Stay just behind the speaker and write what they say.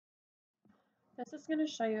This is going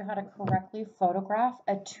to show you how to correctly photograph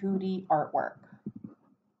a 2D artwork.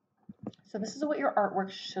 So this is what your artwork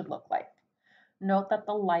should look like. Note that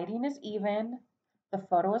the lighting is even, the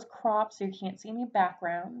photo is cropped so you can't see any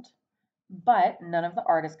background, but none of the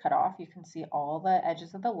art is cut off. You can see all the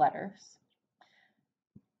edges of the letters.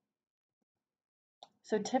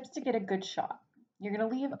 So tips to get a good shot. You're going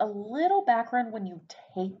to leave a little background when you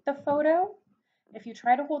take the photo. If you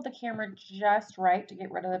try to hold the camera just right to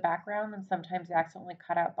get rid of the background, then sometimes you accidentally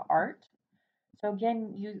cut out the art. So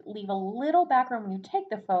again, you leave a little background when you take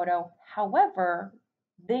the photo. However,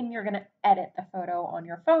 then you're going to edit the photo on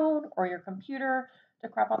your phone or your computer to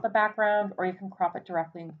crop out the background, or you can crop it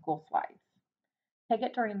directly in Google Slides. Take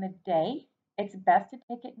it during the day. It's best to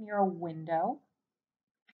take it near a window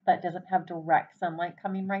that doesn't have direct sunlight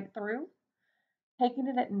coming right through. Taking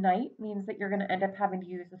it at night means that you're going to end up having to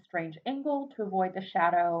use a strange angle to avoid the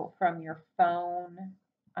shadow from your phone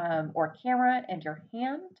or camera and your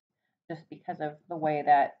hand, just because of the way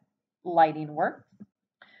that lighting works.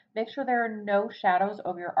 Make sure there are no shadows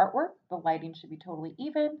over your artwork. The lighting should be totally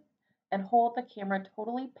even, and hold the camera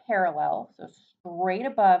totally parallel, so straight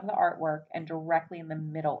above the artwork and directly in the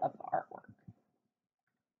middle of the artwork.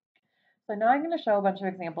 So now I'm going to show a bunch of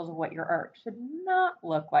examples of what your art should not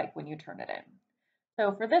look like when you turn it in.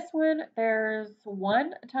 So for this one, there's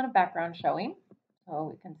a ton of background showing. So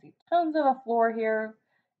we can see tons of the floor here.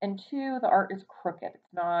 And two, the art is crooked.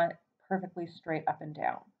 It's not perfectly straight up and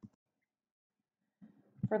down.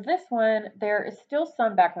 For this one, there is still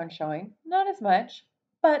some background showing, not as much,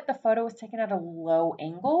 but the photo was taken at a low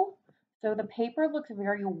angle. So the paper looks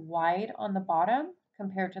very wide on the bottom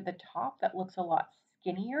compared to the top that looks a lot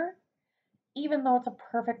skinnier, even though it's a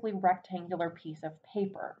perfectly rectangular piece of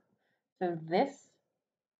paper. So this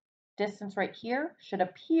distance right here should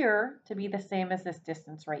appear to be the same as this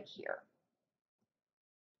distance right here.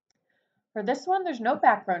 For this one, there's no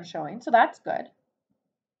background showing, so that's good.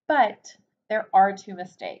 But there are two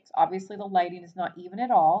mistakes. Obviously, the lighting is not even at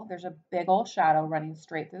all. There's a big old shadow running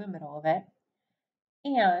straight through the middle of it.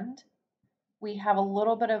 And we have a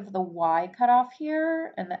little bit of the Y cut off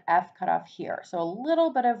here and the F cut off here. So a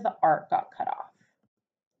little bit of the art got cut off.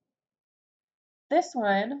 This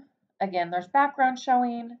one, again, there's background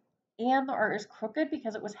showing, and the art is crooked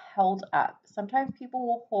because it was held up. Sometimes people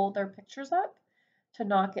will hold their pictures up to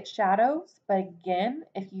not get shadows, but again,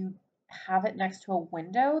 if you have it next to a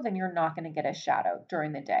window, then you're not going to get a shadow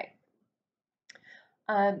during the day.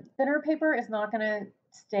 Thinner paper is not going to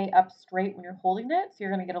stay up straight when you're holding it, so you're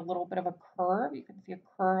going to get a little bit of a curve. You can see a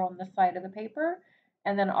curve on the side of the paper,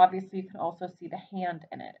 and then obviously you can also see the hand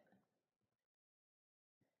in it.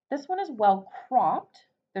 This one is well cropped.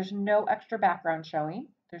 There's no extra background showing.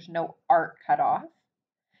 There's no art cut off.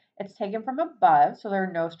 It's taken from above, so there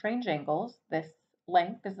are no strange angles. This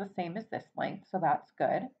length is the same as this length, so that's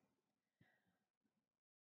good.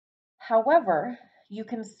 However, you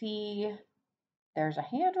can see there's a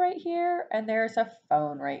hand right here and there's a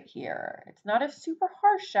phone right here. It's not a super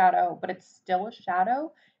harsh shadow, but it's still a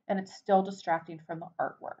shadow and it's still distracting from the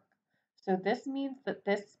artwork. So this means that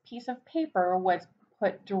this piece of paper was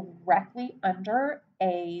put directly under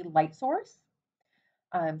a light source,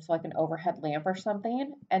 so like an overhead lamp or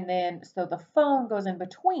something. And then, so the phone goes in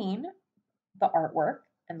between the artwork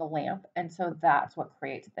and the lamp, and so that's what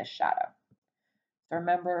creates this shadow. So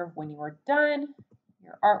remember, when you are done,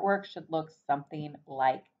 your artwork should look something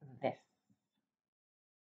like this.